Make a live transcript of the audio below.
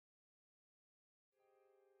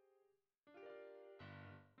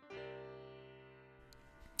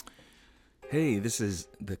Hey, this is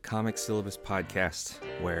the Comic Syllabus Podcast,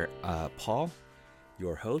 where Paul,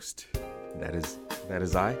 your host, that is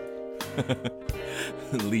I,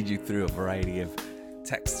 lead you through a variety of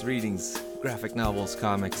text readings, graphic novels,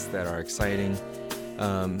 comics that are exciting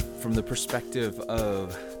from the perspective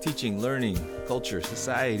of teaching, learning, culture,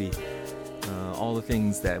 society, all the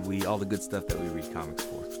good stuff that we read comics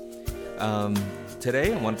for.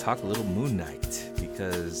 Today, I want to talk a little Moon Knight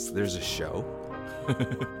because there's a show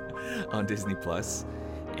on Disney Plus,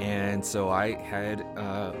 and so I had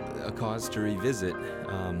a cause to revisit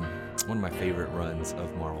one of my favorite runs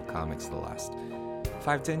of Marvel Comics the last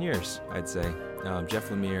 5-10 years, I'd say. Jeff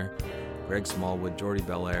Lemire, Greg Smallwood, Jordi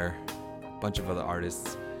Belair, a bunch of other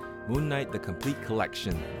artists. Moon Knight: The Complete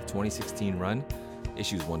Collection, 2016 run,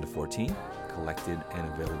 issues 1 to 14, collected and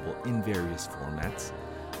available in various formats.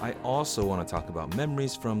 I also want to talk about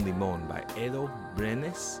Memories from Limon by Edo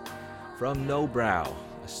Brenes from No Brow,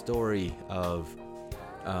 a story of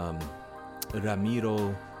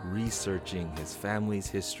Ramiro researching his family's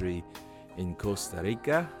history in Costa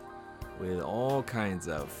Rica with all kinds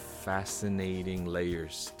of fascinating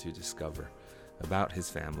layers to discover about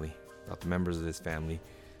his family, about the members of his family,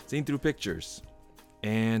 seen through pictures.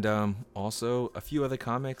 And also a few other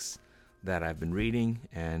comics that I've been reading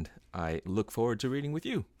and I look forward to reading with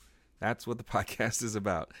you. That's what the podcast is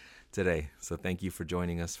about today. So thank you for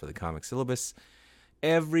joining us for the Comic Syllabus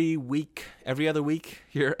every other week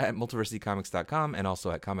here at multiversitycomics.com and also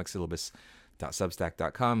at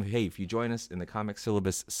comicsyllabus.substack.com. Hey, if you join us in the Comic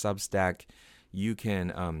Syllabus Substack, you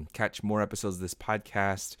can catch more episodes of this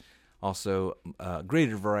podcast. Also, a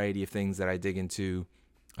greater variety of things that I dig into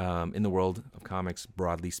in the world of comics,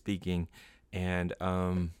 broadly speaking. And,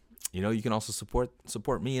 you can also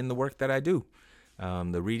support me in the work that I do.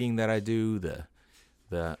 The reading that I do, the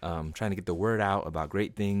trying to get the word out about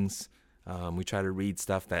great things. We try to read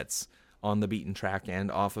stuff that's on the beaten track and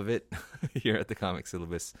off of it here at the Comic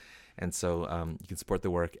Syllabus. And so you can support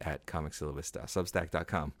the work at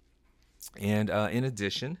comicsyllabus.substack.com. And in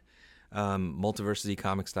addition,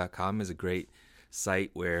 multiversitycomics.com is a great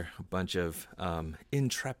site where a bunch of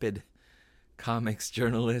intrepid comics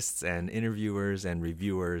journalists and interviewers and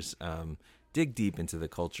reviewers dig deep into the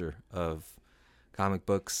culture of comic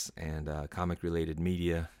books and comic-related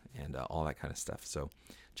media and all that kind of stuff. So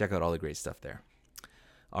check out all the great stuff there.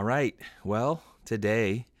 All right. Well,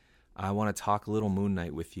 today I want to talk a little Moon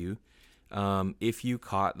Knight with you. If you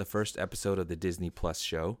caught the first episode of the Disney Plus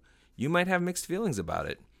show, you might have mixed feelings about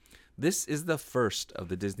it. This is the first of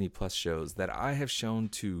the Disney Plus shows that I have shown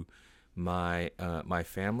to my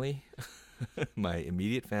family, my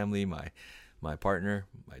immediate family, my partner,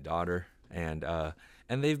 my daughter, and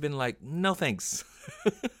they've been like, no thanks.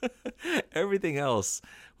 Everything else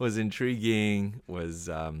was intriguing, was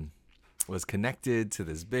connected to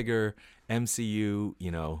this bigger MCU,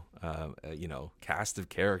 cast of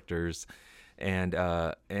characters, and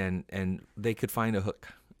they could find a hook.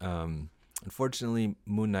 Unfortunately,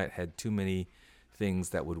 Moon Knight had too many things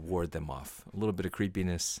that would ward them off. A little bit of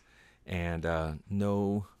creepiness and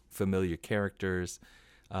no familiar characters.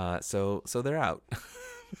 So they're out.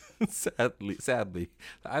 Sadly,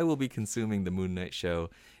 I will be consuming the Moon Knight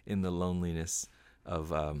show in the loneliness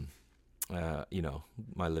of,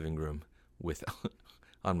 my living room with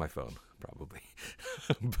on my phone, probably.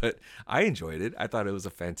 But I enjoyed it. I thought it was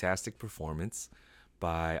a fantastic performance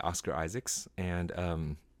by Oscar Isaacs, and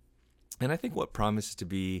I think what promises to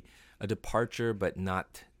be a departure, but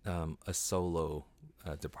not a solo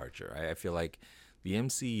departure. I feel like the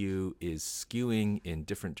MCU is skewing in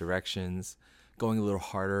different directions, going a little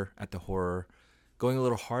harder at the horror, going a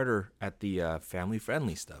little harder at the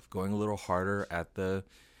family-friendly stuff, going a little harder at the,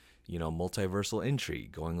 multiversal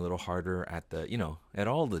intrigue, going a little harder at the, at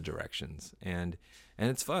all the directions. And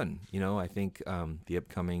it's fun. I think the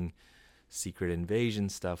upcoming Secret Invasion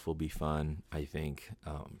stuff will be fun. I think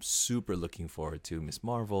super looking forward to Ms.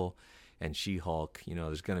 Marvel and She-Hulk.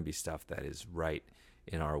 There's going to be stuff that is right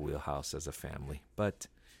in our wheelhouse as a family. But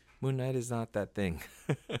Moon Knight is not that thing.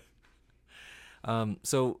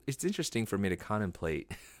 So it's interesting for me to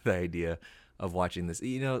contemplate the idea of watching this.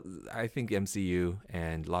 I think MCU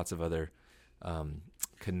and lots of other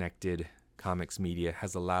connected comics media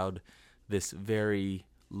has allowed this very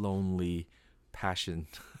lonely passion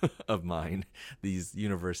of mine, these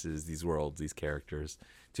universes, these worlds, these characters,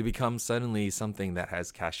 to become suddenly something that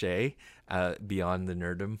has cachet beyond the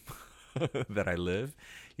nerdom that I live.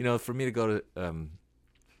 For me to go to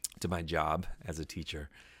my job as a teacher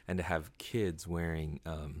and to have kids wearing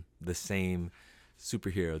the same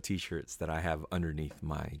superhero t-shirts that I have underneath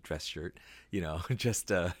my dress shirt.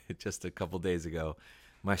 Just a couple days ago,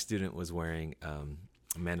 my student was wearing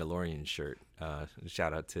Mandalorian shirt.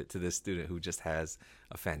 Shout out to this student who just has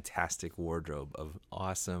a fantastic wardrobe of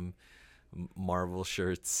awesome Marvel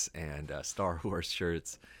shirts and Star Wars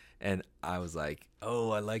shirts. And I was like,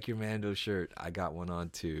 "Oh, I like your Mando shirt." I got one on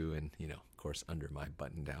too, and of course, under my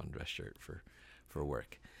button-down dress shirt for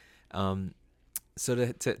work. Um, so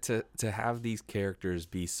to have these characters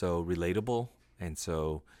be so relatable and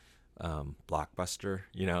so blockbuster,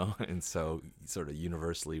 and so sort of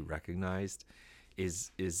universally recognized,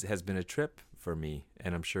 is has been a trip for me,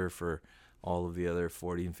 and I'm sure for all of the other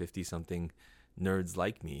 40 and 50 something nerds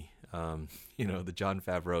like me, the John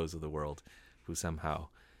Favreaus of the world, who somehow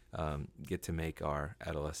get to make our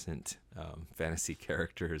adolescent fantasy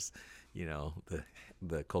characters,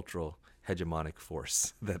 the cultural hegemonic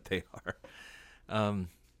force that they are. Um,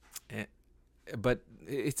 eh, but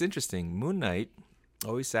it's interesting. Moon Knight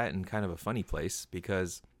always sat in kind of a funny place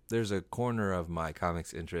because there's a corner of my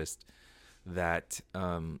comics interest that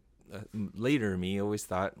later me always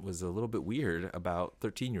thought was a little bit weird about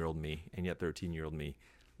 13-year-old me, and yet 13-year-old me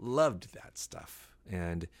loved that stuff.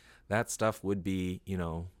 And that stuff would be,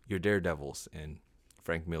 your Daredevils and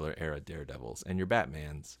Frank Miller era Daredevils, and your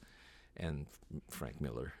Batmans and Frank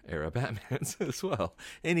Miller era Batmans as well.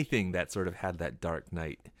 Anything that sort of had that dark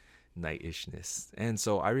nightishness. And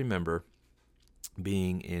so I remember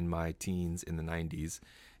being in my teens in the 90s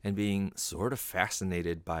and being sort of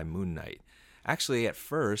fascinated by Moon Knight. Actually, at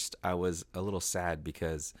first, I was a little sad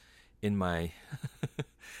because in my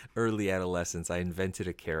early adolescence, I invented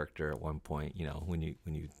a character at one point. When you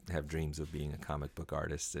have dreams of being a comic book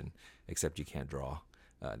artist, and except you can't draw.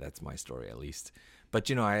 That's my story, at least. But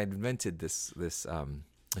I had invented this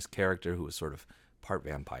character who was sort of part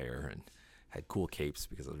vampire and had cool capes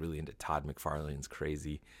because I was really into Todd McFarlane's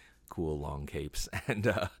crazy cool long capes, and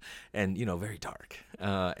very dark,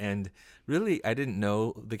 and really I didn't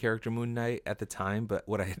know the character Moon Knight at the time, but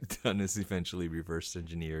what I had done is eventually reverse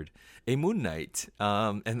engineered a Moon Knight,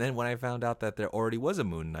 and then when I found out that there already was a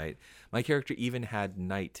Moon Knight, my character even had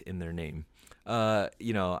Knight in their name. I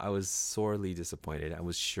was sorely disappointed. I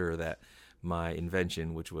was sure that my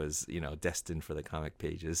invention, which was destined for the comic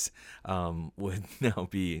pages, would now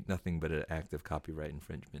be nothing but an act of copyright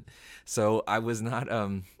infringement. So I was not.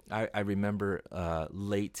 I remember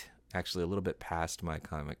late, actually a little bit past my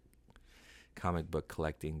comic book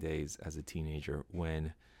collecting days as a teenager,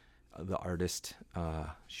 when the artist,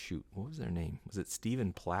 what was their name? Was it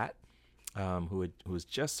Stephen Platt, who was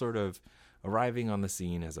just sort of arriving on the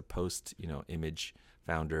scene as a post Image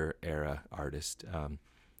founder era artist.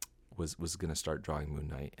 Was going to start drawing Moon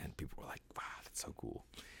Knight, and people were like, wow, that's so cool.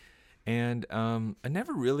 And I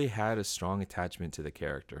never really had a strong attachment to the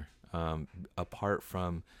character, apart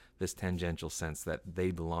from this tangential sense that they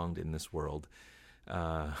belonged in this world.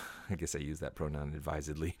 I guess I use that pronoun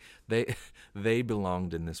advisedly. They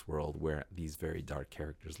belonged in this world where these very dark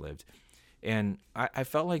characters lived. And I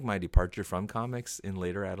felt like my departure from comics in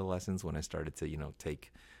later adolescence, when I started to,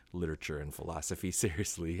 take literature and philosophy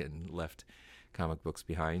seriously and left comic books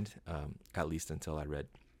behind, at least until I read,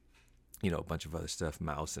 a bunch of other stuff,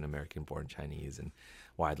 Mouse and American Born Chinese and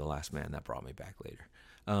Y the Last Man, that brought me back later,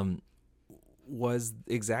 was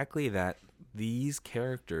exactly that these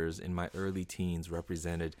characters in my early teens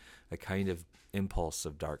represented a kind of impulse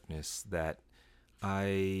of darkness that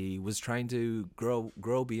I was trying to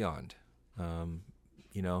grow beyond.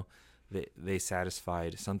 They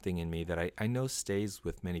satisfied something in me that I know stays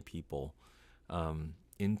with many people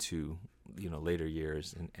into later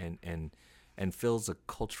years, and fills a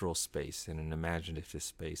cultural space and an imaginative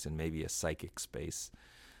space and maybe a psychic space.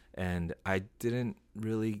 And I didn't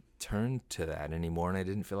really turn to that anymore, and I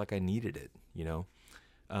didn't feel like I needed it.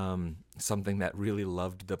 Something that really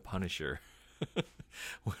loved the Punisher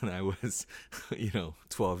when I was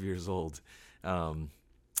 12 years old,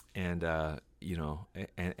 and at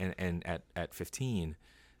 15,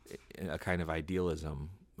 a kind of idealism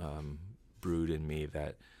brewed in me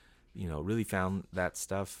that really found that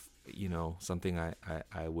stuff something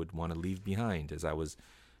I would want to leave behind as I was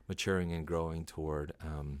maturing and growing toward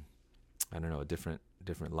a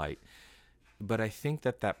different light. But I think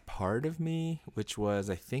that part of me, which was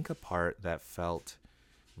I think a part that felt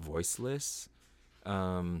voiceless,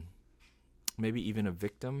 maybe even a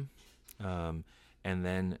victim, and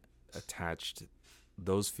then attached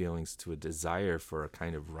those feelings to a desire for a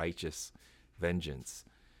kind of righteous vengeance.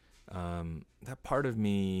 That part of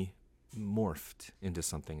me morphed into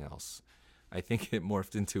something else. I think it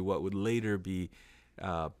morphed into what would later be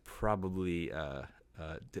probably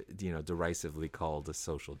derisively called a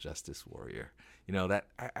social justice warrior. That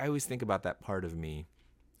I always think about that part of me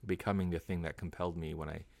becoming the thing that compelled me when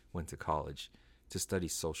I went to college to study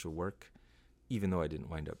social work. even though I didn't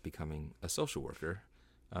wind up becoming a social worker,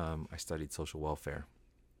 I studied social welfare,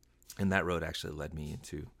 and that road actually led me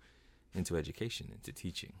into education, into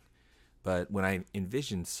teaching. But when I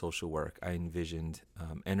envisioned social work, I envisioned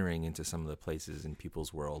entering into some of the places in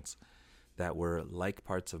people's worlds that were like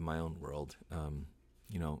parts of my own world,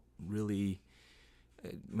 really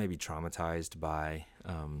maybe traumatized by,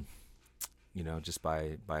 just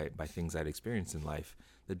by things I'd experienced in life,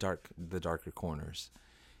 the darker corners,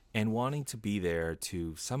 and wanting to be there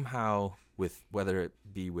to somehow, with whether it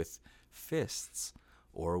be with fists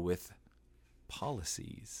or with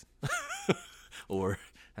policies or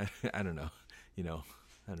I don't know,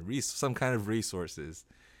 some kind of resources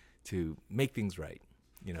to make things right,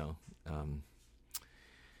 you know.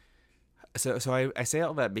 So I say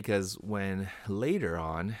all that because when later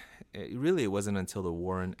on, it wasn't until the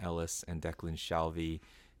Warren Ellis and Declan Shalvey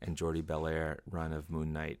and Jordi Belair run of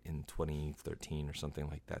Moon Knight in 2013 or something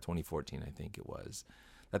like that, 2014 I think it was,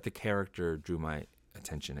 that the character drew my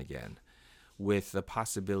attention again, with the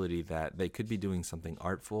possibility that they could be doing something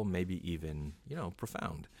artful, maybe even,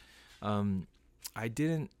 profound. I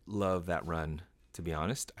didn't love that run, to be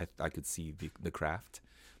honest. I could see the craft,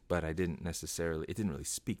 but it didn't really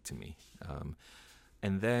speak to me.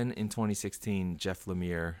 And then in 2016, Jeff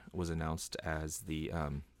Lemire was announced as the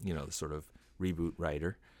sort of reboot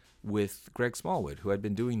writer, with Greg Smallwood, who had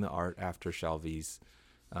been doing the art after Shalvey's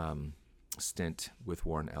stint with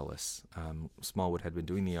Warren Ellis. Smallwood had been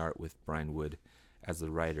doing the art with Brian Wood as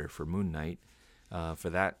the writer for Moon Knight for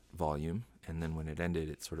that volume, and then when it ended,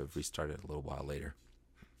 it sort of restarted a little while later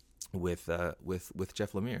with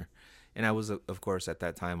Jeff Lemire. And I was, of course, at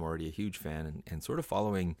that time already a huge fan and sort of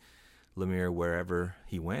following Lemire wherever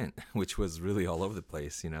he went, which was really all over the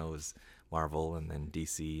place. It was Marvel and then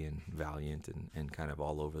DC and Valiant and kind of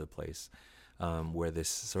all over the place, where this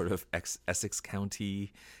sort of Essex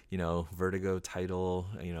County, Vertigo title,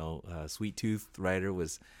 Sweet Tooth writer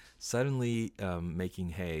was suddenly making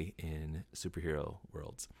hay in superhero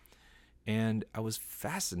worlds. And I was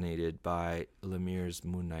fascinated by Lemire's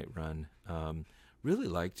Moon Knight run. Really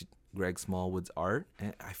liked Greg Smallwood's art,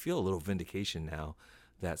 and I feel a little vindication now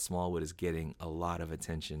that Smallwood is getting a lot of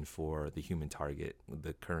attention for the Human Target,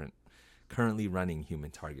 the currently running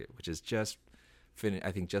Human Target, which is just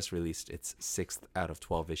released its 6th out of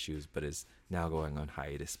 12 issues, but is now going on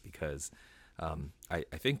hiatus because I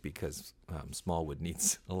think Smallwood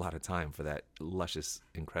needs a lot of time for that luscious,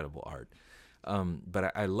 incredible art.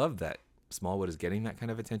 But I love that Smallwood is getting that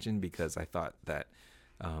kind of attention, because I thought that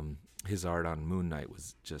his art on Moon Knight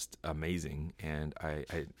was just amazing, and I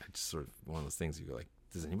just sort of one of those things you go like,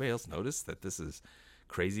 does anybody else notice that this is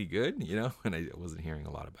crazy good? And I wasn't hearing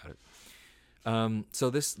a lot about it. So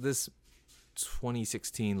this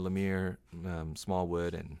 2016 Lemire,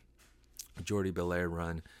 Smallwood, and Jordi Belair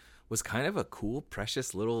run was kind of a cool,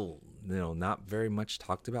 precious little, not very much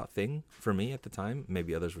talked about thing for me at the time.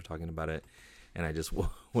 Maybe others were talking about it, and I just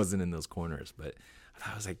wasn't in those corners. But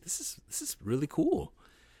I was like, this is really cool.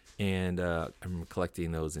 And I'm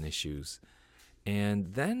collecting those in issues.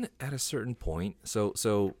 And then at a certain point,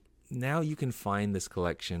 so now you can find this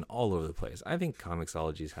collection all over the place. I think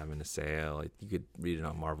Comixology is having a sale. You could read it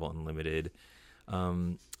on Marvel Unlimited.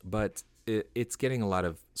 But it's getting a lot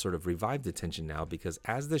of sort of revived attention now, because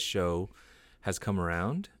as the show has come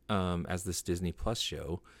around, as this Disney Plus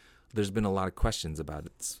show, there's been a lot of questions about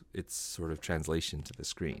its sort of translation to the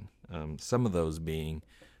screen. Some of those being,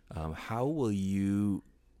 how will you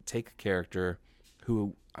take a character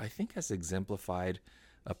who I think has exemplified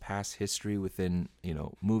a past history within,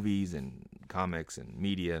 movies and comics and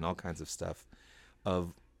media and all kinds of stuff,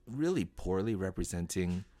 of really poorly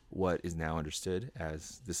representing what is now understood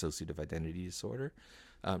as dissociative identity disorder,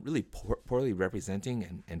 really poorly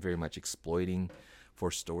representing and very much exploiting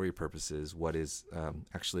for story purposes what is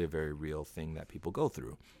actually a very real thing that people go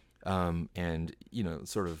through, and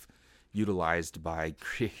sort of utilized by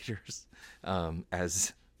creators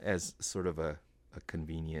as sort of a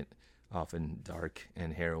convenient, often dark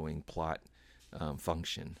and harrowing plot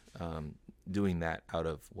function, doing that out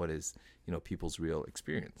of what is people's real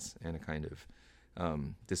experience and a kind of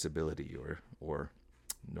disability or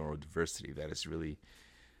neurodiversity that is really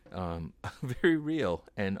very real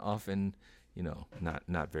and often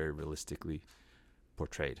not very realistically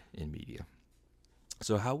portrayed in media.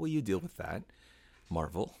 So how will you deal with that,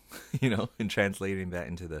 Marvel, and translating that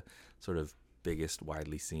into the sort of biggest,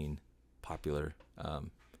 widely seen, popular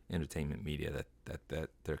entertainment media that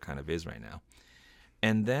there kind of is right now?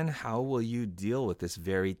 And then how will you deal with this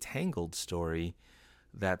very tangled story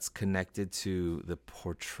that's connected to the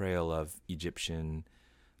portrayal of Egyptian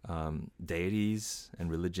deities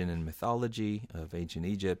and religion and mythology of ancient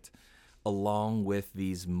Egypt, along with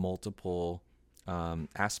these multiple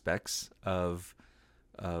aspects of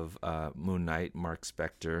Moon Knight, Mark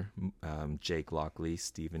Spector, Jake Lockley,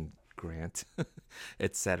 Stephen Grant,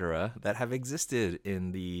 etc., that have existed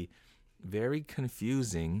in the very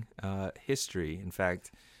confusing history. In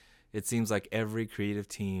fact, it seems like every creative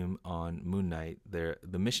team on Moon Knight, the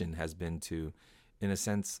mission has been to, in a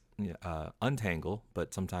sense, untangle,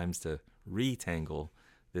 but sometimes to retangle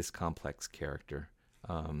this complex character.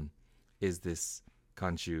 Is this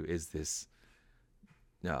Khonshu? Is this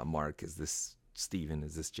Mark? Is this Steven?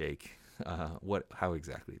 Is this Jake? How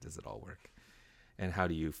exactly does it all work? And how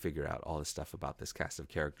do you figure out all this stuff about this cast of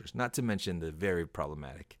characters? Not to mention the very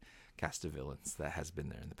problematic cast of villains that has been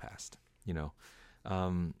there in the past. You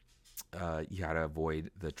gotta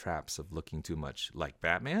avoid the traps of looking too much like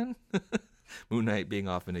Batman. Moon Knight being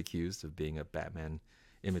often accused of being a Batman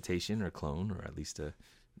imitation or clone, or at least a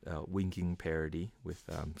winking parody, with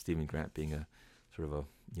Stephen Grant being a sort of a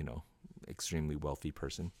extremely wealthy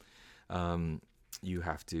person. You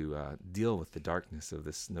have to deal with the darkness of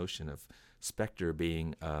this notion of Spectre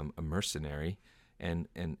being a mercenary, and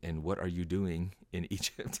what are you doing in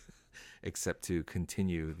Egypt except to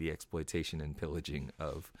continue the exploitation and pillaging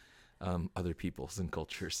of other peoples and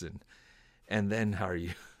cultures, and then how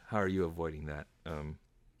are you avoiding that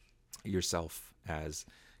yourself as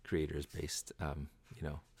creators based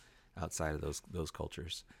outside of those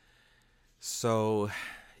cultures. So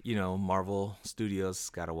Marvel Studios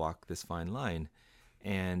got to walk this fine line,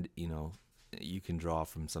 and you can draw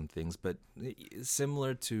from some things, but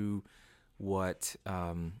similar to what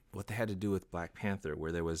they had to do with Black Panther,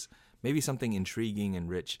 where there was maybe something intriguing and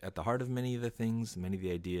rich at the heart of many of the things, many of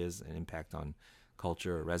the ideas and impact on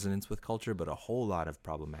culture or resonance with culture, but a whole lot of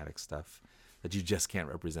problematic stuff that you just can't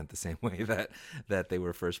represent the same way that they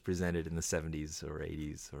were first presented in the 70s or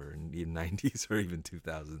 80s or even 90s or even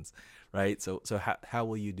 2000s, right? So how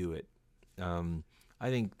will you do it? I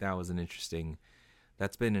think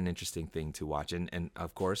that's been an interesting thing to watch, and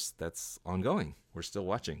of course that's ongoing. We're still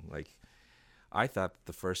watching. Like, I thought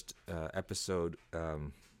the first episode,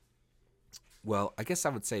 well, I guess I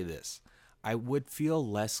would say this: I would feel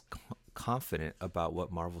less confident about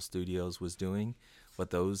what Marvel Studios was doing, what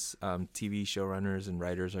those TV showrunners and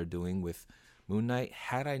writers are doing with Moon Knight,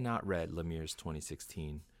 had I not read Lemire's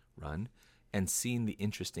 2016 run and seen the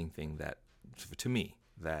interesting thing that, to me,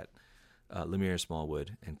 that Lemire,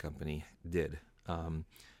 Smallwood and company did.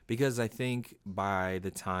 Because I think by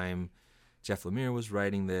the time Jeff Lemire was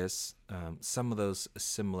writing this, some of those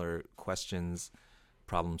similar questions,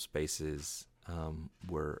 problem spaces,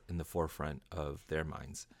 were in the forefront of their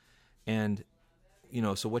minds. And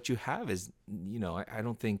so what you have is, I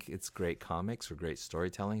don't think it's great comics or great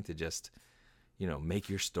storytelling to just, make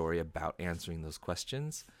your story about answering those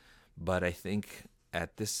questions. But I think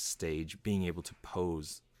at this stage, being able to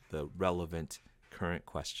pose the relevant current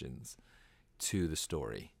questions to the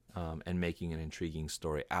story, and making an intriguing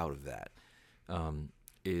story out of that,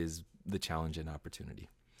 is the challenge and opportunity.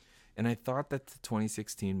 And I thought that the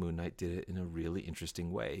 2016 Moon Knight did it in a really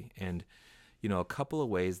interesting way. And, a couple of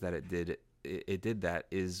ways that it did that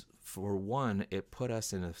is, for one, it put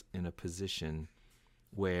us in a position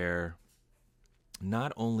where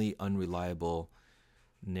not only unreliable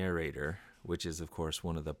narrator, which is of course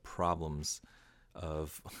one of the problems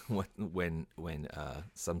of when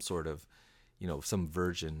some sort of some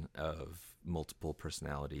version of multiple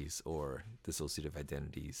personalities or dissociative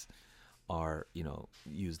identities are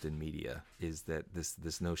used in media, is that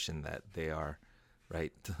this notion that they are,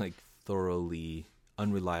 right, like, thoroughly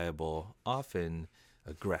unreliable, often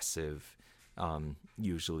aggressive,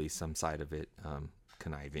 usually some side of it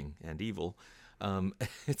conniving and evil.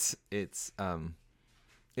 It's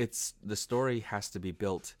the story has to be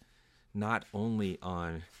built not only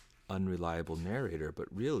on unreliable narrator, but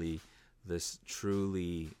really this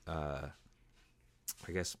truly,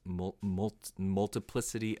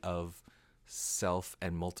 multiplicity of self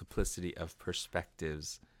and multiplicity of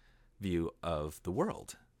perspectives view of the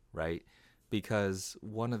world, right? Because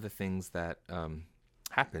one of the things that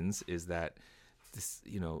happens is that this,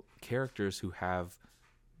 characters who have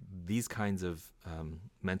these kinds of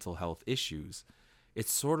mental health issues,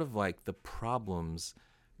 it's sort of like the problems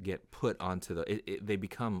get put onto they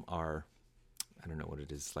become our, I don't know what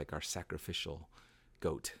it is, like our sacrificial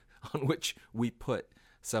goat on which we put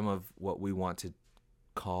some of what we want to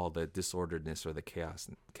call the disorderedness or the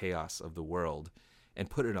chaos of the world, and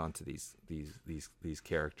put it onto these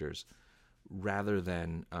characters, rather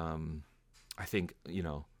than I think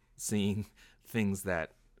seeing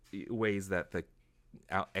ways that the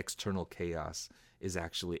external chaos is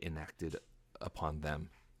actually enacted upon them,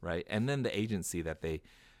 right? And then the agency that they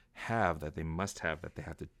have, that they must have, that they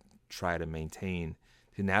have to try to maintain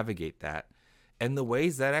to navigate that, and the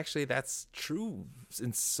ways that actually that's true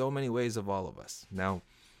in so many ways of all of us. Now,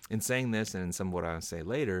 in saying this, and in some of what I'll say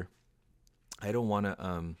later, I don't want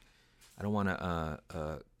to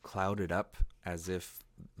cloud it up as if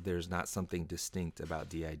there's not something distinct about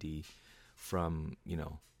DID from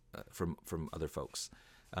from other folks.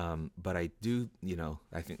 But I do,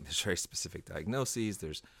 I think there's very specific diagnoses.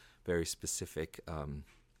 There's very specific,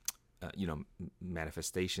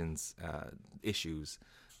 manifestations, issues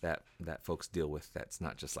that folks deal with. That's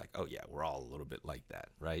not just like, oh yeah, we're all a little bit like that,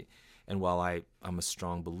 right? And while I'm a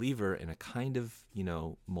strong believer in a kind of,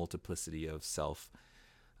 multiplicity of self,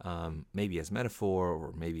 maybe as metaphor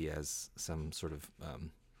or maybe as some sort of,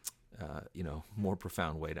 more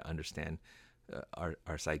profound way to understand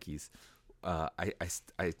our psyches,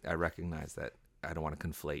 I recognize that I don't want to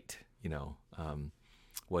conflate,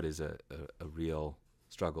 what is a real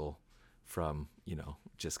struggle from,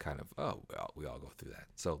 just kind of, oh, well, we all go through that.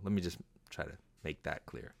 So let me just try to make that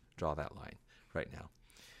clear, draw that line right now.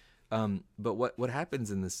 But what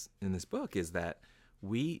happens in this book is that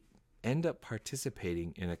we end up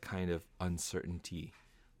participating in a kind of uncertainty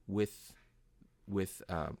with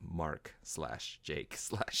Mark / Jake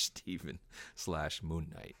 / Steven /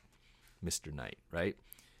 Moon Knight, Mr. Knight, right?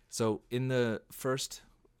 So in the first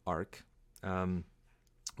arc,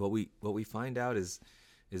 what we find out is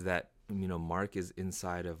that Mark is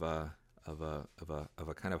inside of a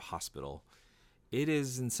kind of hospital. It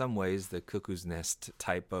is in some ways the cuckoo's nest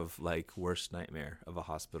type of like worst nightmare of a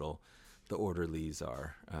hospital. The orderlies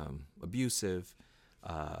are abusive.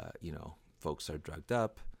 Folks are drugged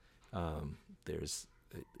up. There's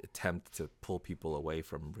an attempt to pull people away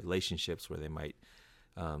from relationships where they might,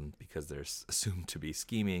 because they're assumed to be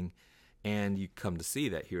scheming. And you come to see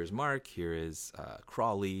that here is Mark, here is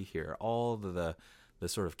Crawley, here are all the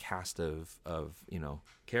sort of cast of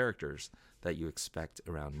characters that you expect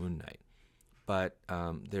around Moon Knight. But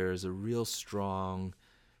there's a real strong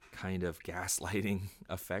kind of gaslighting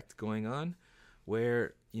effect going on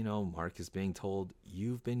where, Mark is being told,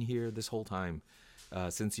 you've been here this whole time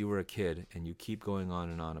since you were a kid, and you keep going on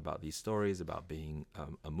and on about these stories about being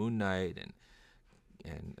a Moon Knight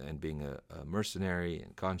and being a mercenary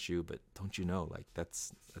and Khonshu, but don't you know, like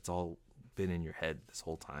that's all been in your head this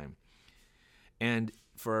whole time. And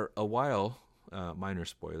for a while, minor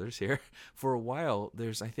spoilers here, for a while,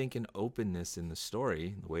 there's, I think, an openness in the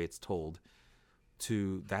story, the way it's told,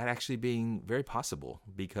 to that actually being very possible,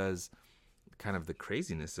 because kind of the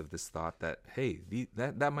craziness of this thought that, hey,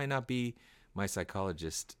 that might not be my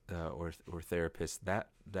psychologist or therapist, that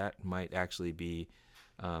might actually be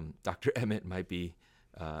Dr. Emmett might be,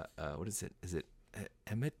 what is it? Is it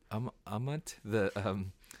Emmett? Ammut,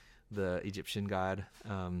 the Egyptian god,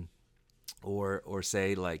 or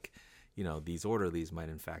say like, these orderlies might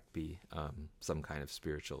in fact be some kind of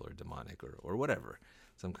spiritual or demonic or whatever,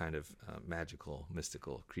 some kind of magical,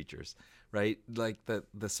 mystical creatures, right? Like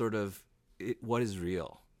the sort of what is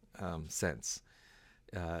real sense,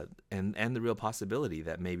 and the real possibility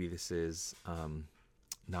that maybe this is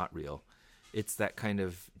not real. It's that kind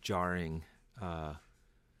of jarring,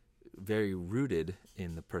 very rooted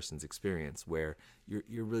in the person's experience, where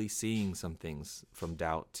you're really seeing some things from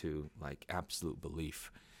doubt to like absolute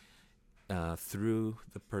belief through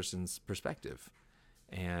the person's perspective,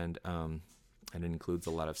 and it includes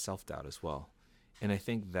a lot of self-doubt as well. And I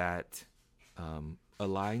think that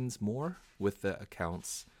aligns more with the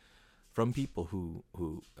accounts from people who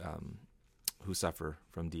suffer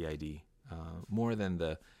from DID, more than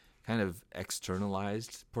the kind of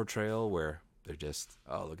externalized portrayal where they're just,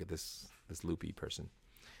 oh, look at this loopy person.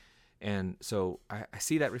 And so I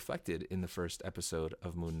see that reflected in the first episode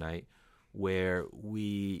of Moon Knight, where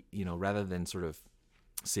we, rather than sort of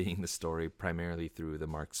seeing the story primarily through the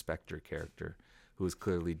Mark Spector character, who is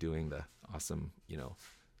clearly doing the awesome,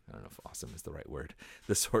 I don't know if awesome is the right word,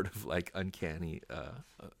 the sort of like uncanny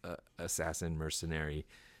assassin mercenary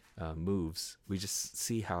moves, we just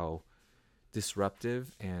see how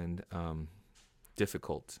disruptive and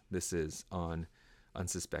difficult this is on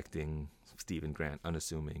unsuspecting Stephen Grant,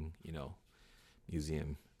 unassuming,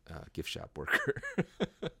 museum gift shop worker,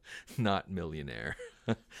 not millionaire,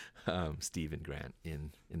 Stephen Grant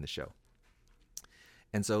in the show.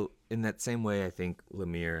 And so in that same way, I think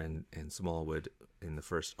Lemire and Smallwood in the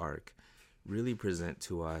first arc really present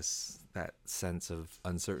to us that sense of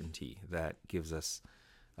uncertainty that gives us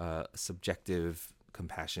subjective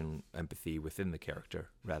compassion, empathy within the character,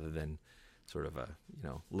 rather than sort of a,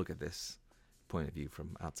 look at this point of view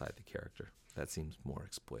from outside the character. That seems more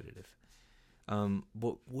exploitative.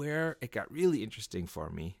 But where it got really interesting for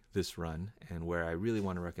me this run, and where I really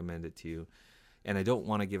want to recommend it to you, and I don't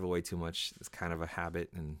want to give away too much. It's kind of a habit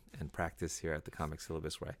and practice here at the Comic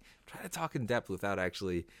Syllabus where I try to talk in depth without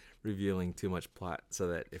actually revealing too much plot, so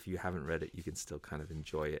that if you haven't read it, you can still kind of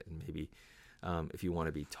enjoy it. And maybe if you want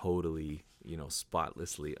to be totally,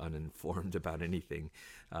 spotlessly uninformed about anything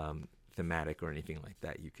thematic or anything like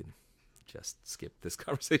that, you can just skip this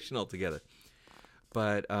conversation altogether.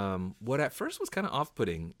 But what at first was kind of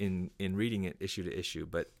off-putting in reading it issue to issue,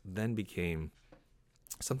 but then became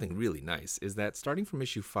something really nice, is that starting from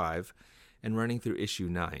issue 5 and running through issue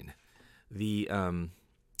 9, the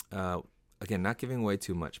again, not giving away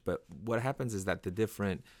too much, but what happens is that the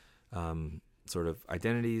different sort of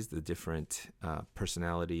identities, the different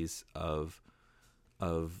personalities of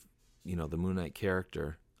the Moon Knight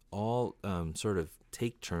character, all sort of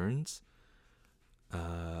take turns,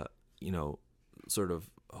 sort of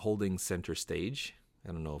holding center stage.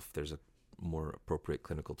 I don't know if there's a more appropriate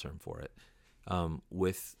clinical term for it.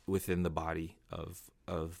 Within the body of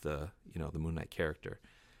the the Moon Knight character,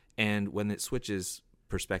 and when it switches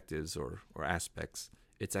perspectives or aspects,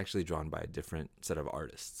 it's actually drawn by a different set of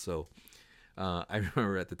artists. So I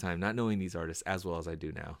remember at the time not knowing these artists as well as I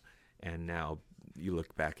do now, and now you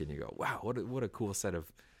look back and you go, wow, what a cool set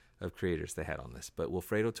of creators they had on this. But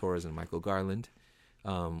Wilfredo Torres and Michael Garland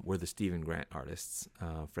were the Stephen Grant artists.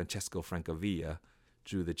 Francesco Francavilla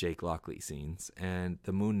drew the Jake Lockley scenes, and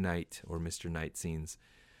the Moon Knight or Mr. Knight scenes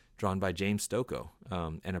drawn by James Stokoe,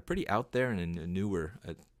 and a pretty out there and a newer,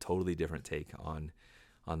 a totally different take on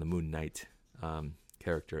the Moon Knight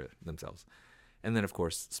character themselves. And then, of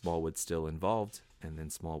course, Smallwood still involved, and then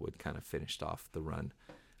Smallwood kind of finished off the run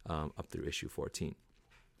up through issue 14.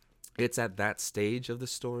 It's at that stage of the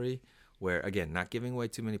story where, again, not giving away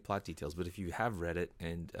too many plot details, but if you have read it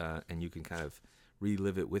and you can kind of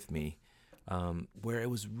relive it with me, where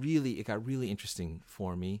it got really interesting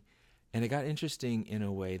for me. And it got interesting in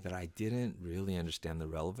a way that I didn't really understand the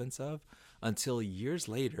relevance of until years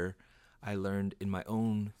later. I learned in my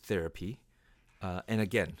own therapy, and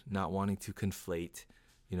again, not wanting to conflate,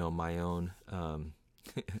 my own,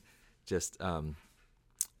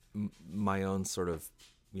 my own sort of,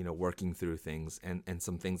 working through things and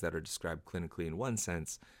some things that are described clinically in one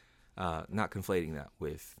sense, not conflating that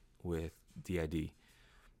with DID.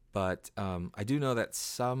 But I do know that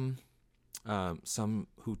some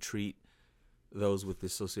who treat those with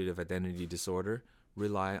dissociative identity disorder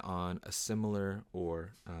rely on a similar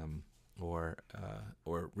or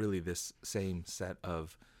really this same set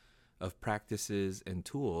of practices and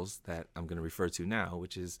tools that I'm going to refer to now,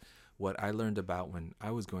 which is what I learned about when I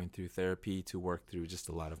was going through therapy to work through just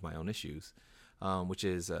a lot of my own issues, which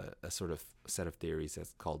is a sort of set of theories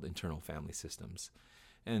that's called internal family systems.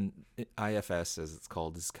 And IFS, as it's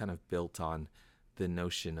called, is kind of built on the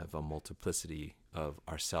notion of a multiplicity of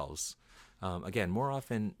ourselves. Again, more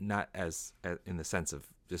often not as in the sense of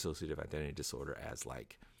dissociative identity disorder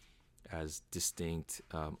as distinct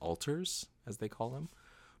alters, as they call them,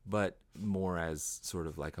 but more as sort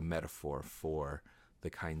of like a metaphor for the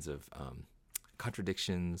kinds of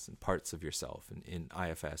contradictions and parts of yourself. And in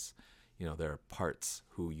IFS, there are parts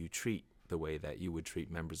who you treat the way that you would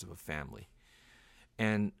treat members of a family.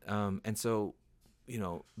 And so,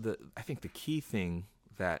 I think the key thing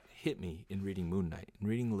that hit me in reading Moon Knight, in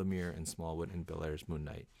reading Lemire and Smallwood and Bellaire's Moon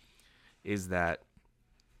Knight, is that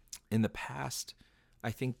in the past,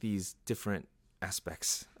 I think these different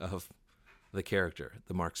aspects of the character,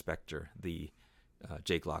 the Mark Spector, the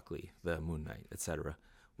Jake Lockley, the Moon Knight, etc.,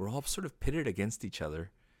 were all sort of pitted against each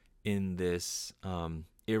other in this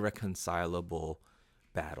irreconcilable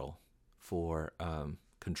battle for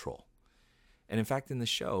control. And in fact, in the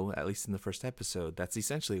show, at least in the first episode, that's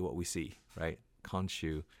essentially what we see, right?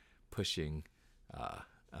 Khonshu pushing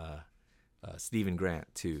Stephen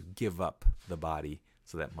Grant to give up the body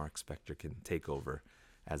so that Mark Spector can take over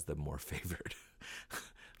as the more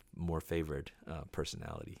favored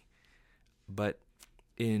personality. But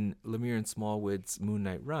in Lemire and Smallwood's Moon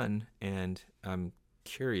Knight run, and I'm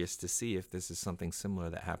curious to see if this is something similar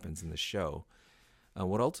that happens in the show,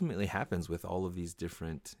 what ultimately happens with all of these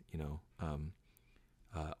different,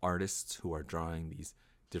 artists who are drawing these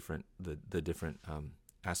different different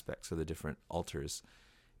aspects or the different alters,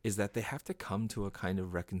 is that they have to come to a kind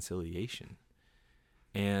of reconciliation.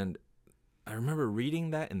 And I remember reading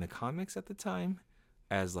that in the comics at the time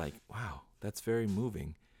as like, wow, that's very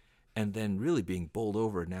moving. And then really being bowled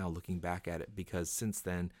over now looking back at it, because since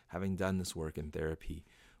then, having done this work in therapy,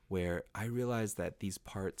 where I realized that these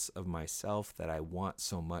parts of myself that I want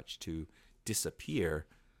so much to disappear,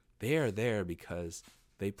 they are there because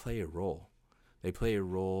they play a role. They play a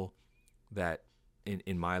role that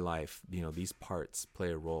in my life, these parts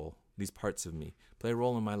play a role. These parts of me play a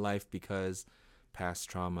role in my life because past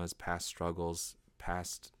traumas, past struggles,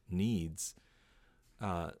 past needs,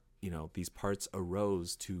 these parts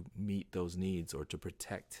arose to meet those needs or to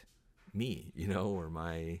protect me, or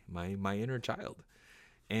my inner child.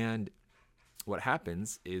 And what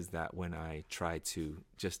happens is that when I try to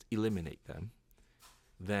just eliminate them,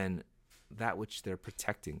 then that which they're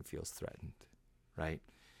protecting feels threatened, right?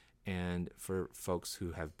 And for folks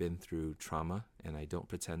who have been through trauma, and I don't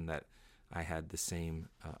pretend that I had the same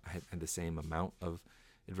amount of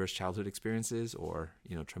adverse childhood experiences or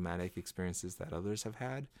traumatic experiences that others have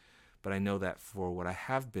had, but I know that for what I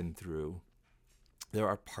have been through, there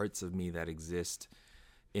are parts of me that exist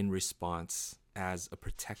in response as a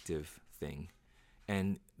protective thing,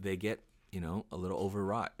 and they get a little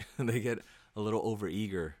overwrought. They get a little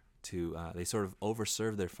overeager to they sort of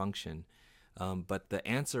overserve their function. But the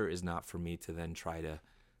answer is not for me to then try to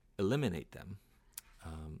eliminate them.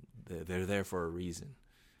 They're there for a reason.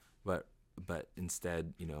 But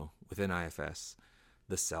instead, within IFS,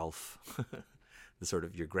 the self, the sort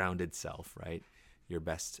of your grounded self, right? Your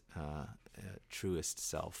best, truest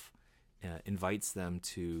self, invites them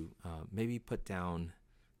to maybe put down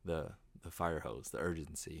the fire hose, the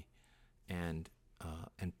urgency, and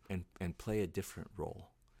play a different role.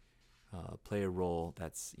 Play a role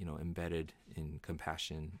that's embedded in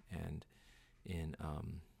compassion and in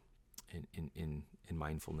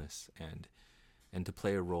mindfulness, and to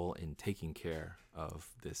play a role in taking care of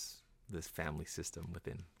this family system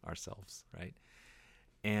within ourselves, right?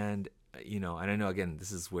 And and I know, again,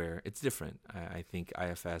 this is where it's different. I think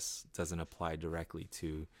IFS doesn't apply directly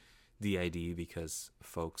to DID because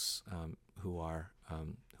folks who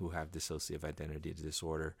have dissociative identity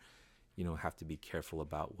disorder have to be careful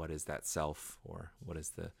about what is that self, or what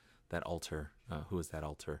is that alter, who is that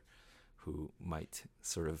alter who might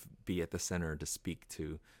sort of be at the center to speak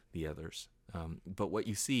to the others. But what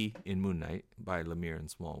you see in Moon Knight by Lemire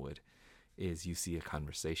and Smallwood is you see a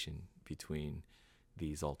conversation between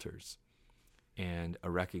these alters and a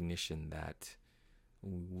recognition that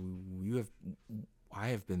we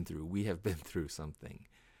have been through something,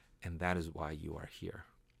 and that is why you are here.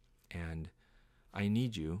 And I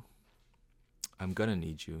need you. I'm going to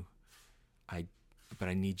need you. But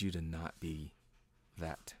I need you to not be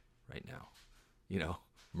that right now.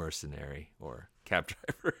 Mercenary or cab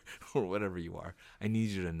driver or whatever you are. I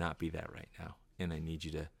need you to not be that right now. And I need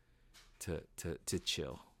you to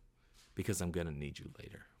chill, because I'm going to need you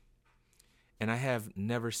later. And I have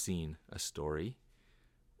never seen a story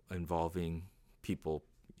involving people,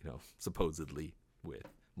 supposedly with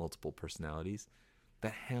multiple personalities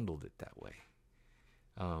that handled it that way.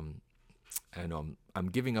 I know I'm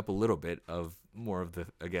giving up a little bit of more of the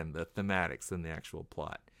thematics than the actual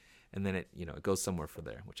plot. And then it goes somewhere from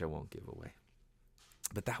there, which I won't give away.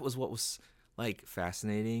 But that was what was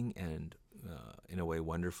fascinating and in a way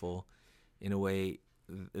wonderful, in a way,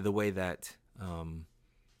 the way that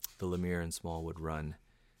the Lemire and Smallwood run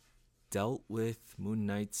dealt with Moon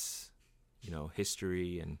Knight's,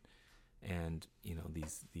 history and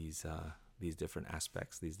these different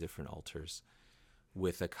aspects, these different alters,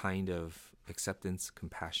 with a kind of acceptance,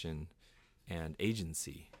 compassion, and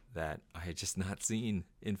agency that I had just not seen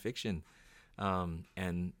in fiction.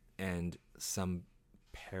 And some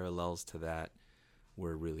parallels to that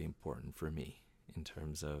were really important for me in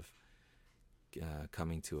terms of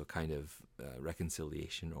coming to a kind of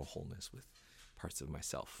reconciliation or wholeness with parts of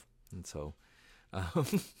myself. And so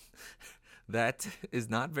that is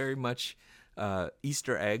not very much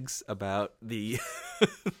Easter eggs about the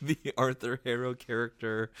the Arthur Harrow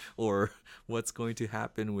character, or what's going to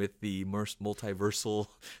happen with the multiversal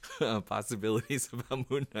possibilities about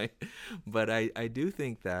Moon Knight. But I do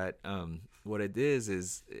think that what it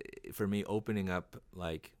is for me opening up,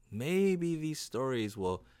 maybe these stories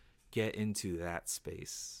will get into that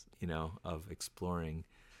space, of exploring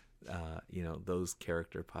those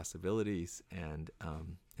character possibilities, and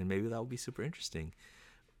maybe that will be super interesting.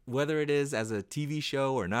 Whether it is as a TV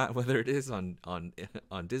show or not, whether it is on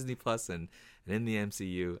Disney Plus and in the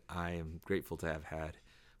MCU, I am grateful to have had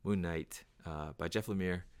Moon Knight by Jeff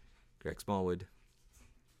Lemire, Greg Smallwood,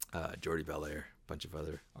 Jordi Belair, a bunch of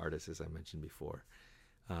other artists, as I mentioned before,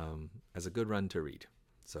 as a good run to read.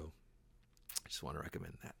 So I just want to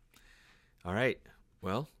recommend that. All right.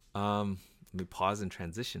 Well, let me pause and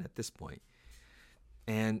transition at this point.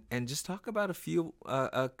 And just talk about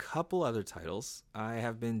a couple other titles. I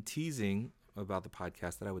have been teasing about the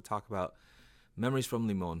podcast that I would talk about Memories from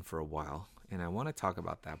Limon for a while, and I want to talk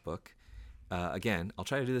about that book. Again, I'll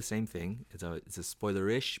try to do the same thing. It's a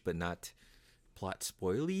spoiler-ish, but not plot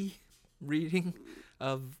spoily reading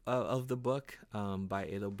of the book by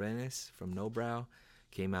Elo Brenes from No Brow.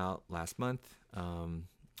 Came out last month. I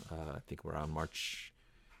think around March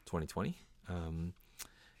 2020.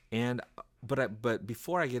 But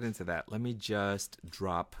before I get into that, let me just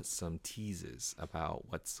drop some teases about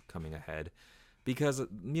what's coming ahead, because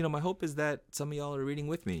my hope is that some of y'all are reading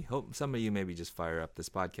with me. Hope some of you maybe just fire up this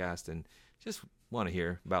podcast and just want to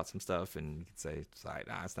hear about some stuff, and you can say,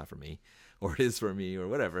 it's not for me, or it is for me, or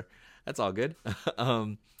whatever. That's all good.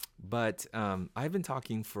 But I've been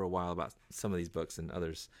talking for a while about some of these books, and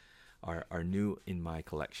others are new in my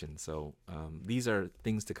collection. So these are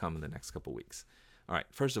things to come in the next couple weeks. All right,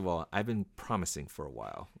 first of all, I've been promising for a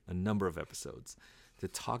while, a number of episodes, to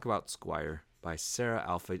talk about Squire by Sarah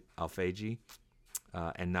Alfagi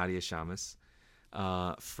and Nadia Shamas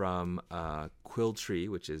from Quill Tree,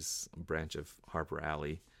 which is a branch of Harper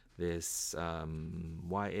Alley. This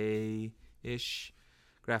YA-ish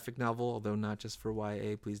graphic novel, although not just for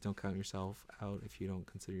YA. Please don't count yourself out if you don't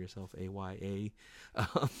consider yourself a YA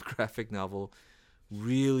graphic novel.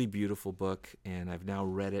 Really beautiful book, and I've now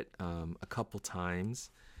read it a couple times,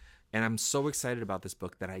 and I'm so excited about this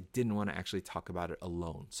book that I didn't want to actually talk about it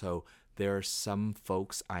alone. So there are some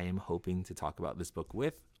folks I am hoping to talk about this book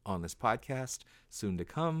with on this podcast soon to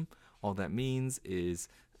come. All that means is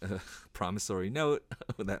a promissory note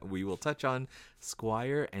that we will touch on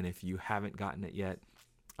Squire, and if you haven't gotten it yet,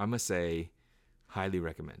 I'm gonna say highly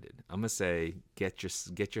recommended. I'm gonna say get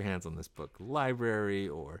your hands on this book, library,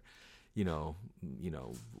 or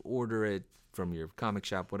order it from your comic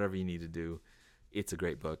shop, whatever you need to do. It's a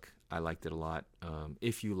great book. I liked it a lot.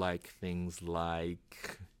 If you like things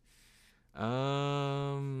like,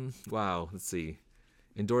 let's see,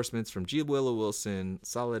 endorsements from G. Willow Wilson,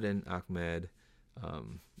 Saladin Ahmed.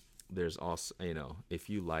 There's also, if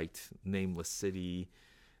you liked Nameless City,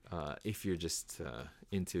 if you're just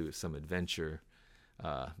into some adventure,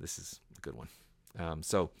 this is a good one.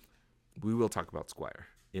 So we will talk about Squire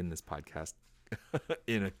in this podcast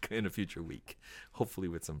in a future week, hopefully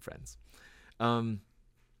with some friends.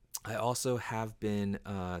 I also have been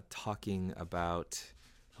talking about,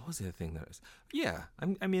 what was the other thing that was? Yeah,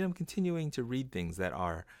 I'm continuing to read things that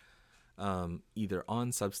are either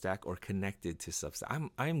on Substack or connected to Substack.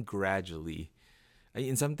 I'm gradually,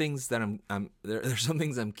 in some things that there's some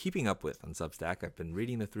things I'm keeping up with on Substack. I've been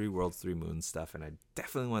reading the Three Worlds, Three Moons stuff, and I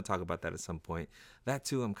definitely want to talk about that at some point. That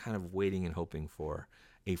too, I'm kind of waiting and hoping for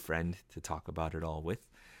a friend to talk about it all with.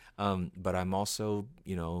 But I'm also,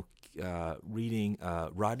 reading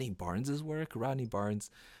Rodney Barnes's work. Rodney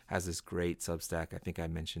Barnes has this great Substack. I think I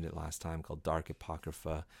mentioned it last time, called Dark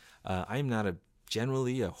Apocrypha. I'm not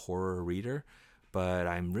generally a horror reader, but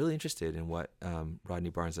I'm really interested in what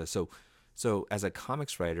Rodney Barnes does. So as a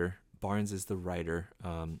comics writer, Barnes is the writer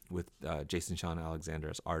with Jason Shawn Alexander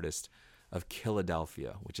as artist of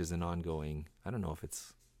Killadelphia, which is an ongoing, I don't know if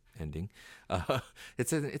it's ending.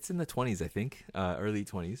 It's in the 20s, I think, early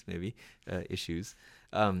 20s maybe, issues,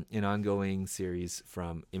 an ongoing series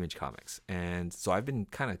from Image Comics. And so I've been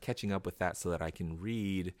kind of catching up with that so that I can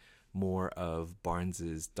read more of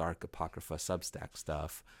Barnes's Dark Apocrypha Substack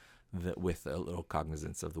stuff, with a little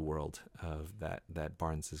cognizance of the world of that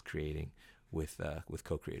Barnes is creating with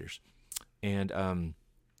co-creators. And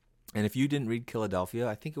if you didn't read Killadelphia,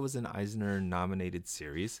 I think it was an Eisner nominated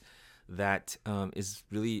series that is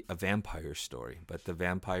really a vampire story, but the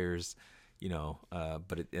vampires,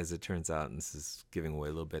 as it turns out, and this is giving away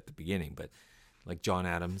a little bit at the beginning, but like John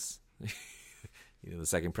Adams, the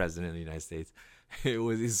second president of the United States,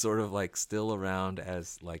 he's sort of like still around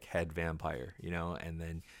as like head vampire, and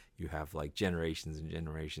then you have like generations and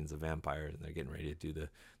generations of vampires, and they're getting ready to do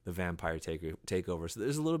the vampire takeover. So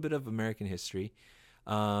there's a little bit of American history,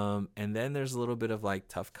 and then there's a little bit of like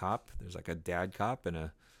tough cop. There's like a dad cop and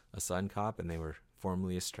a son cop, and they were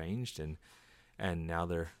formerly estranged, and now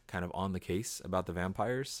they're kind of on the case about the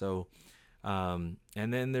vampires. So and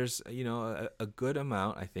then there's a good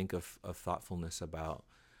amount, I think, of thoughtfulness about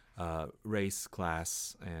race,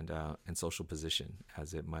 class, and social position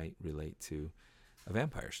as it might relate to a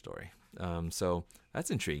vampire story. So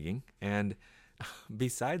that's intriguing. And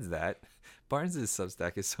besides that, Barnes's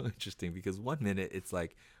Substack is so interesting because one minute it's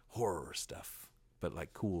like horror stuff, but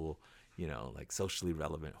like cool, like socially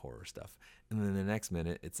relevant horror stuff. And then the next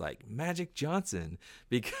minute it's like Magic Johnson,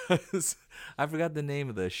 because I forgot the name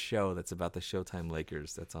of the show that's about the Showtime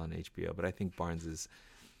Lakers that's on HBO. But I think Barnes is,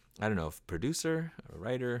 I don't know, if producer or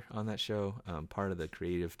writer on that show, part of the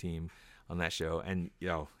creative team on that show. And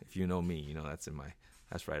if you know me,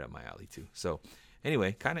 that's right up my alley too. So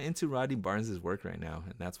anyway, kind of into Rodney Barnes's work right now,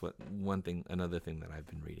 and that's another thing that I've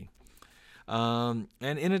been reading. And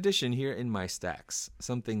in addition, here in my stacks,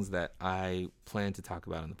 some things that I plan to talk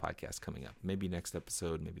about on the podcast coming up. Maybe next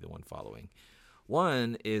episode, maybe the one following.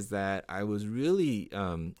 One is that I was really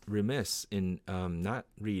remiss in not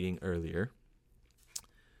reading earlier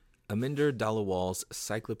Aminder Dalawal's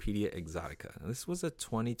Cyclopedia Exotica. Now, this was a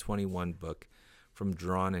 2021 book from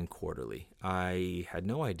Drawn and Quarterly. I had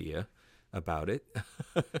no idea about it.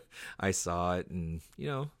 I saw it and,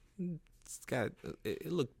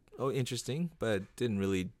 it looked interesting, but didn't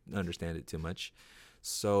really understand it too much.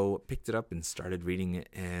 So picked it up and started reading it,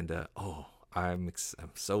 and I'm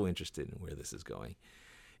so interested in where this is going.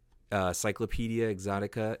 Cyclopedia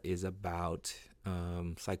Exotica is about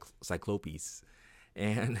cyclopes,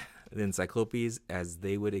 and then cyclopes as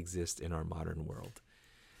they would exist in our modern world.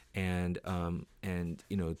 And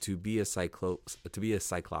to be a cyclops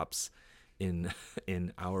in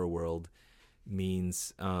our world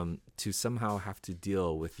means to somehow have to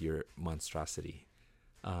deal with your monstrosity,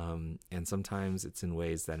 and sometimes it's in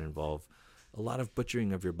ways that involve a lot of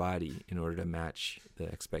butchering of your body in order to match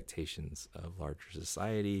the expectations of larger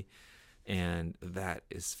society, and that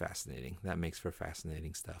is fascinating. That makes for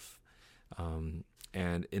fascinating stuff.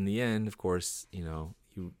 And in the end, of course,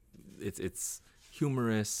 it's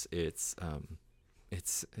humorous. It's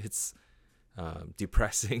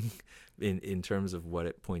depressing in terms of what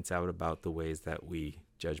it points out about the ways that we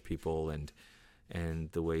judge people and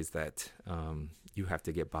the ways that you have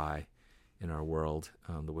to get by in our world,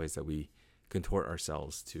 the ways that we contort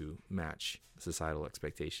ourselves to match societal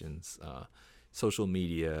expectations, social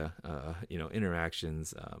media,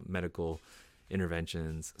 interactions, medical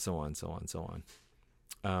interventions, so on.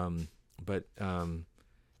 But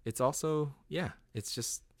it's also, it's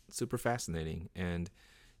just super fascinating. And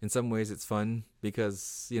in some ways it's fun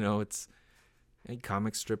because, it's a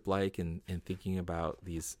comic strip like and thinking about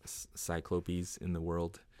these cyclopes in the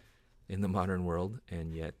world, in the modern world.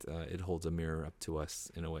 And yet it holds a mirror up to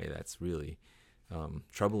us in a way that's really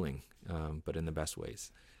troubling, but in the best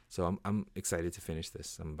ways. So I'm excited to finish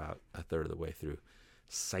this. I'm about a third of the way through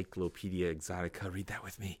Cyclopedia Exotica. Read that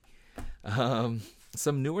with me.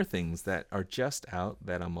 Some newer things that are just out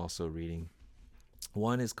that I'm also reading.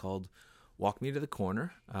 One is called Walk Me to the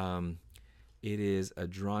Corner. It is a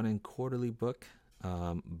Drawn and Quarterly book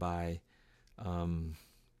by Furmark,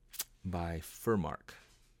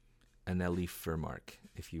 Anneli Furmark.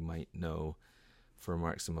 If you might know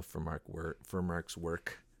Furmark, some of Furmark's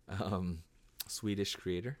work, Swedish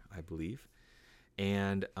creator, I believe.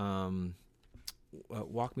 And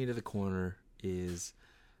Walk Me to the Corner is,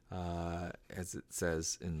 as it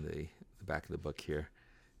says in the back of the book here,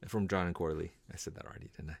 from Drawn and Quarterly. I said that already,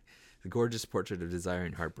 didn't I? The gorgeous portrait of desire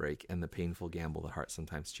and heartbreak and the painful gamble the heart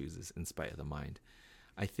sometimes chooses in spite of the mind.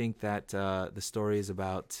 I think that the story is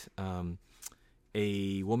about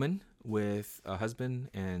a woman with a husband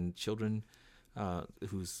and children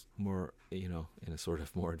who's more, in a sort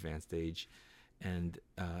of more advanced age, and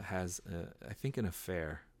has, I think, an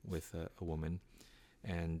affair with a woman,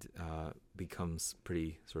 and becomes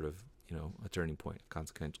pretty sort of, a turning point,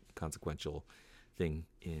 consequential thing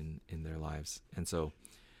in their lives. And so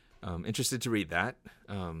interested to read that.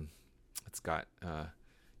 It's got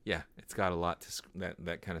a lot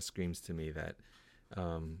that kind of screams to me that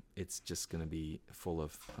it's just going to be full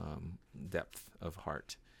of depth of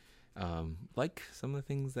heart, like some of the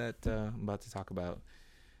things that I'm about to talk about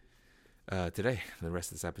today, the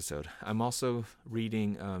rest of this episode. I'm also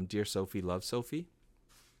reading Dear Sophie, Love Sophie.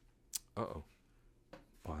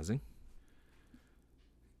 Pausing.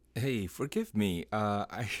 Hey, forgive me.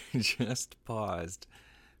 I just paused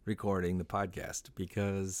recording the podcast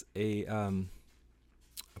because a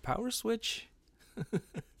power switch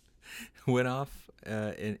went off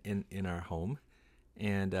in our home,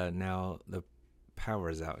 and now the power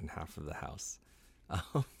is out in half of the house.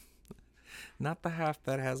 Not the half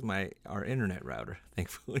that has our internet router,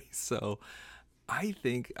 thankfully. So I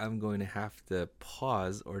think I'm going to have to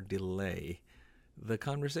pause or delay the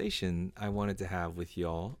conversation I wanted to have with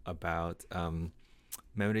y'all about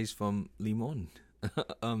Memories from Limon.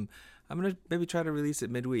 I'm going to maybe try to release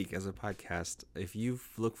it midweek as a podcast. If you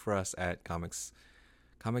look for us at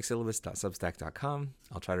comicsyllabus.substack.com,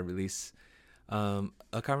 I'll try to release a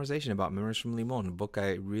conversation about Memories from Limon, a book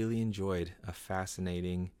I really enjoyed, a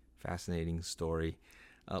fascinating story.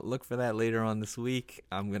 Look for that later on this week.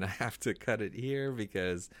 I'm going to have to cut it here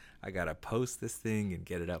because I got to post this thing and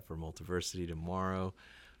get it up for Multiversity tomorrow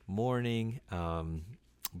morning.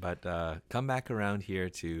 But come back around here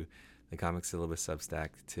to the Comic Syllabus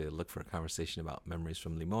Substack to look for a conversation about Memories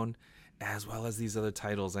from Limon, as well as these other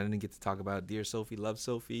titles. I didn't get to talk about Dear Sophie, Love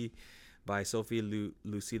Sophie by Sophie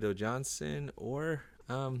Lucido Johnson, or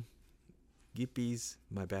Gippies,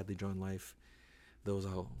 My Badly Drawn Life. Those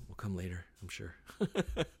will come later, I'm sure.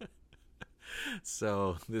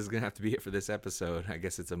 So this is going to have to be it for this episode. I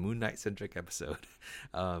guess it's a Moon Knight-centric episode.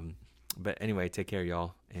 But anyway, take care,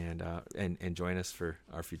 y'all, and join us for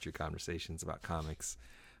our future conversations about comics.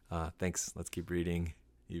 Thanks. Let's keep reading,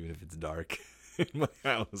 even if it's dark in my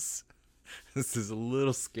house. This is a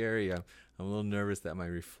little scary. I'm a little nervous that my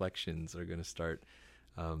reflections are going to start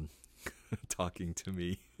talking to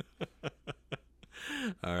me.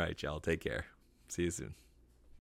 All right, y'all. Take care. See you soon.